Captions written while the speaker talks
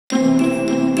Welcome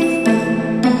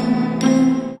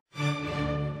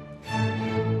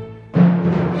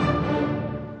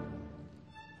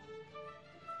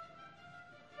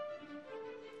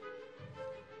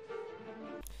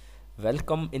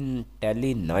in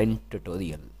Tally 9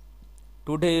 tutorial.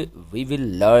 Today we will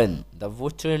learn the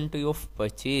voucher entry of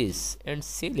purchase and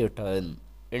sale return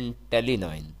in Tally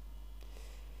 9.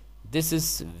 This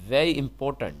is very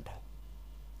important.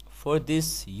 For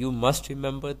this you must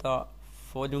remember the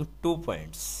following 2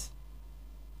 points.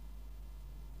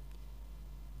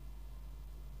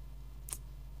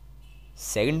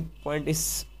 Second point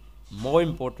is more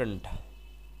important.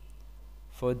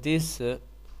 For this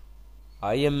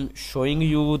I am showing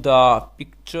you the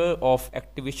picture of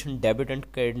activation debit and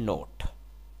credit note.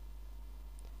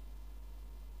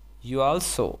 You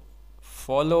also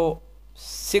follow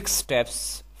 6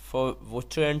 steps for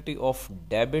voucher entry of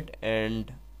debit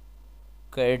and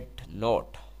credit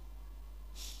note.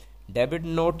 Debit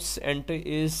notes entry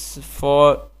is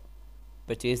for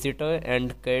purchase return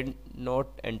and credit note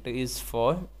entry is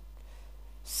for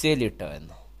sale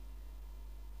return.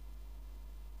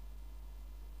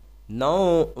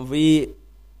 Now we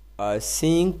are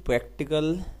seeing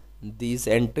practical these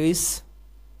entries.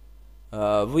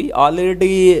 We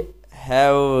already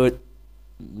have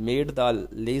made the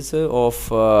ledger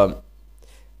of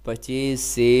purchase,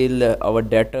 sale, our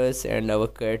debtors and our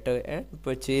creditor, and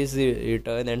purchase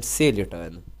return and sale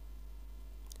return.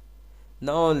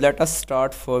 Now let us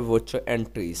start for voucher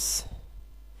entries.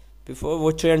 Before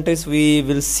voucher entries we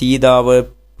will see our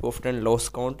profit and loss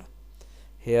count.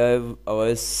 Here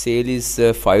our sale is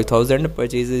 5,000,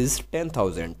 purchase is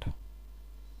 10,000.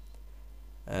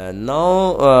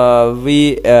 Now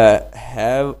we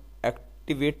have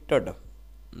activated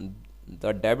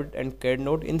the debit and credit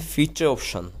note in feature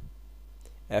option.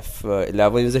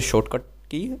 F11 is a shortcut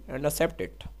key and accept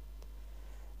it.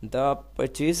 The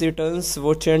purchase returns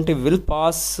voucher entry will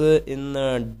pass in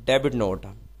debit note.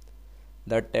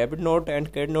 The debit note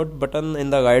and credit note button in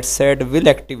the right side will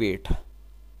activate.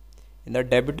 In the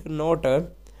debit note,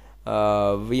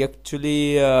 we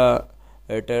actually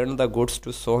return the goods to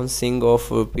Sohan Singh of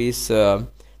rupees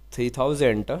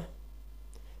 3,000.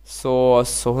 So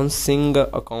Sohan Singh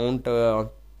account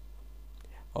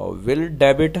will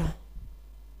debit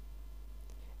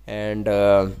and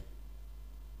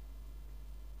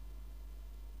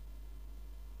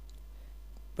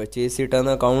purchase return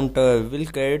account will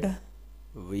credit.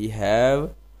 We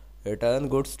have return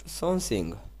goods to Sohan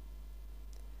Singh.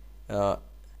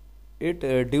 It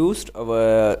reduced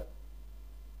our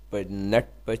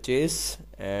net purchase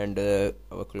and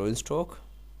our closing stock.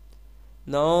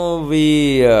 Now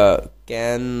we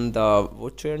can the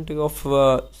voucher entry of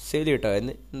sale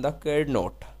return in the credit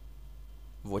note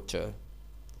voucher.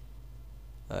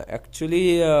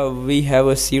 Actually we have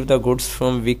received the goods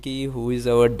from Vicky, who is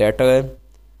our debtor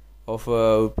of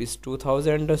rupees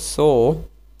 2,000. So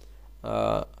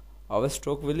our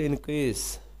stock will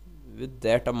increase with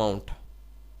that amount,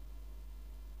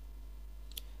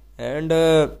 and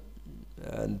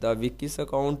the Vicky's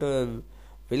account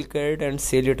will credit and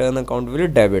sale return account will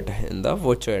debit in the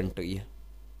voucher entry.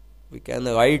 We can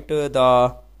write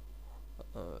the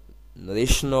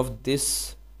narration of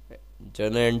this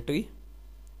journal entry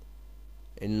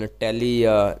in Tally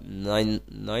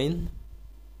 9.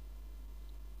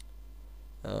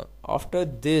 After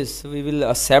this we will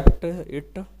accept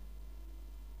it.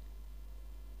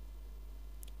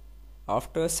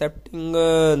 After accepting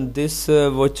this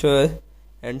voucher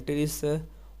entries,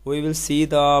 we will see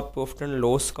the profit and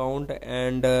loss count,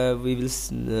 and we will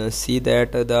see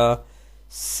that the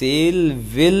sale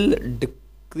will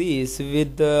decrease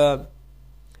with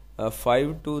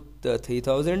 5 to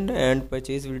 3,000 and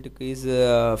purchase will decrease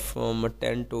from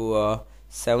 10 to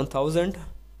 7,000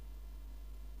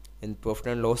 in profit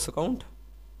and loss account.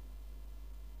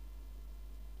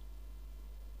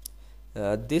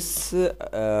 This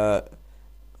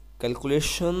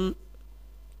calculation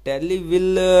Tally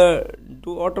will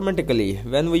do automatically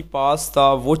when we pass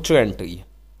the voucher entry.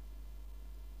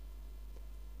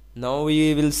 Now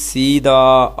we will see the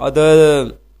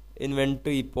other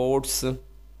inventory reports.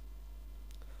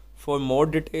 For more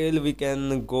detail we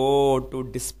can go to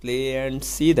display and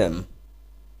see them.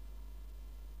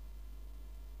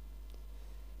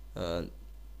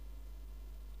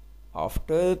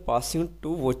 After passing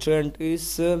 2 voucher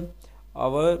entries,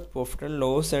 our profit and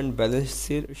loss and balance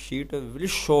sheet will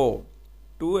show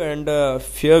true and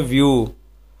fair view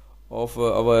of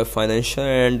our financial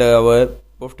and our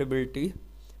profitability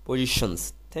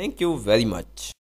positions. Thank you very much.